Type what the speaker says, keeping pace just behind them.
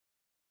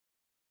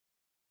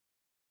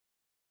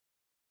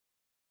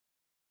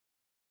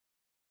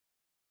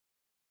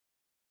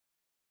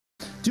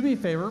Do me a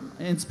favor,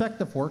 inspect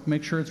the fork,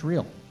 make sure it's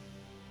real.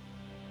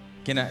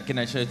 Can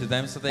I show it to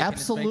them so they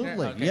Absolutely, can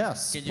inspect it? Okay.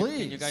 yes, Can you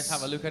please. guys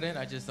have a look at it?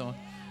 I just don't.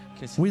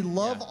 We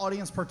love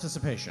audience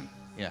participation.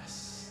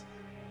 Yes.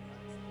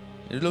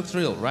 It looks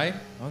real, right?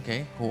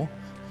 Okay, cool.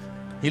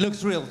 He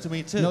looks real to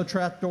me too. No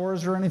trap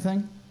doors or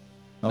anything?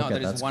 No, Okay,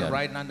 there is one good.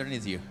 right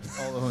underneath you.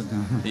 Oh,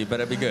 no. You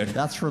better be good.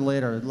 That's for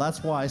later.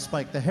 That's why I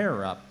spiked the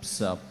hair up.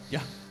 So.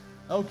 Yeah.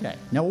 Okay.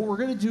 Now what we're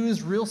going to do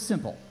is real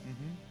simple.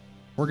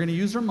 We're going to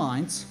use our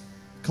minds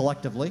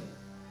collectively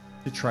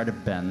to try to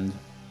bend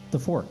the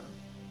fork.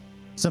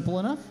 Simple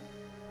enough?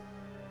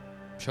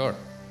 Sure.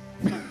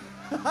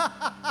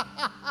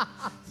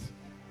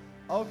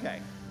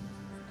 Okay.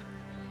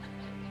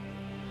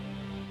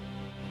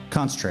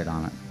 Concentrate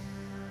on it.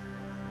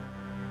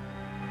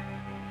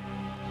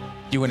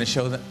 You want to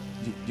show them?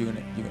 You want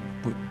to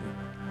put?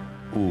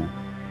 Ooh.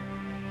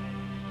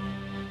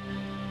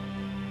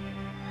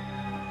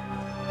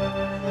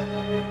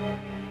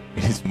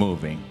 It's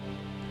moving.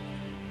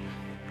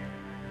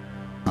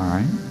 All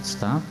right,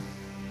 stop.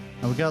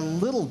 Now we got a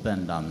little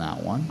bend on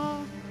that one.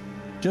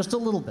 Just a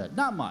little bit,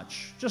 not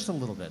much, just a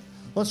little bit.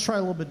 Let's try a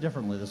little bit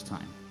differently this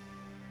time.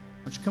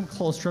 Why don't you come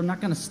closer? I'm not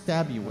going to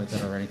stab you with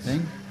it or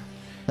anything.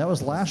 That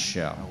was last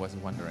show. I was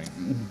wondering.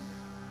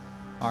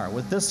 All right,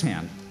 with this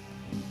hand,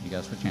 you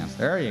guys switch hands.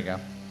 There you go.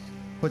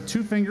 Put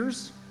 2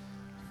 fingers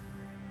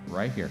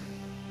right here.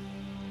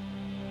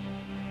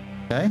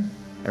 Okay?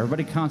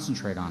 Everybody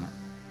concentrate on it.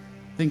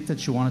 Think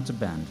that you want it to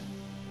bend.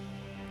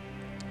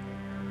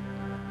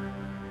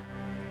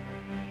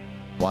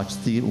 Watch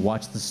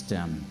the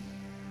stem.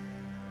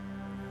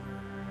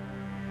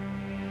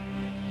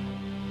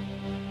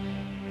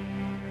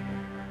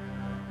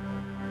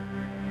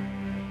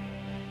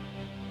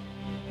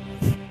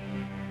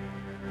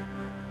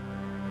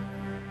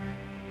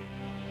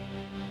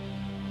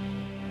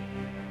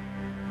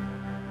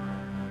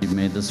 You've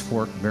made this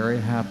fork very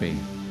happy.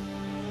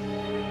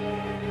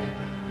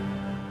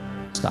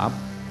 Stop.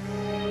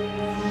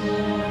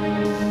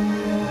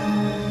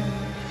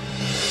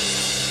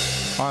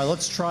 All right,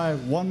 let's try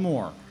one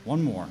more.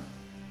 One more.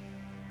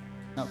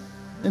 Now,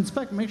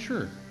 inspect, make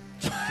sure.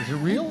 Is it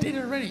real? I did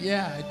it already.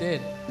 Yeah, I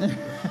did.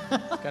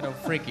 It's kind of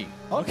freaky.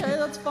 Okay,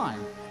 that's fine.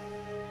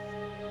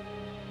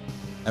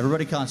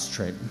 Everybody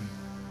concentrate.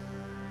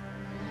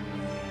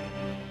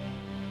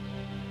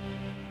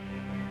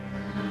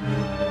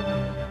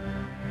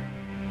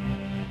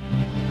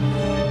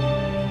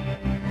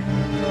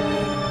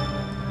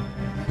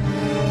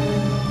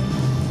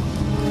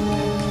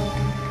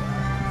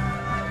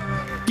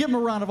 Give him a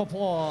round of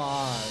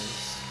applause.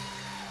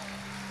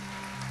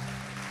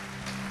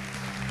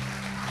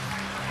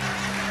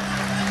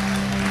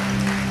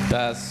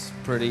 That's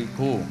pretty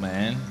cool,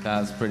 man.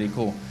 That's pretty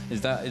cool.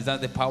 Is that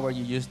the power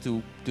you use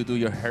to do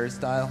your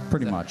hairstyle?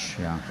 Pretty much,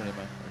 yeah. Pretty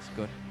much. That's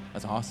good.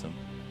 That's awesome.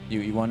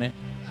 You want it?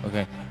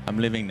 Okay. I'm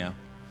leaving now.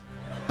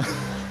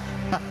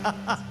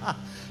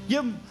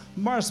 Give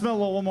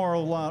Marshmallow one more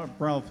round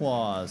of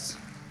applause.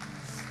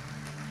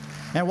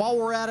 And while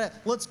we're at it,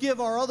 let's give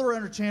our other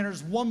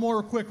entertainers one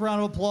more quick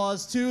round of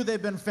applause, too.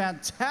 They've been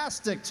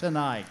fantastic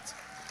tonight.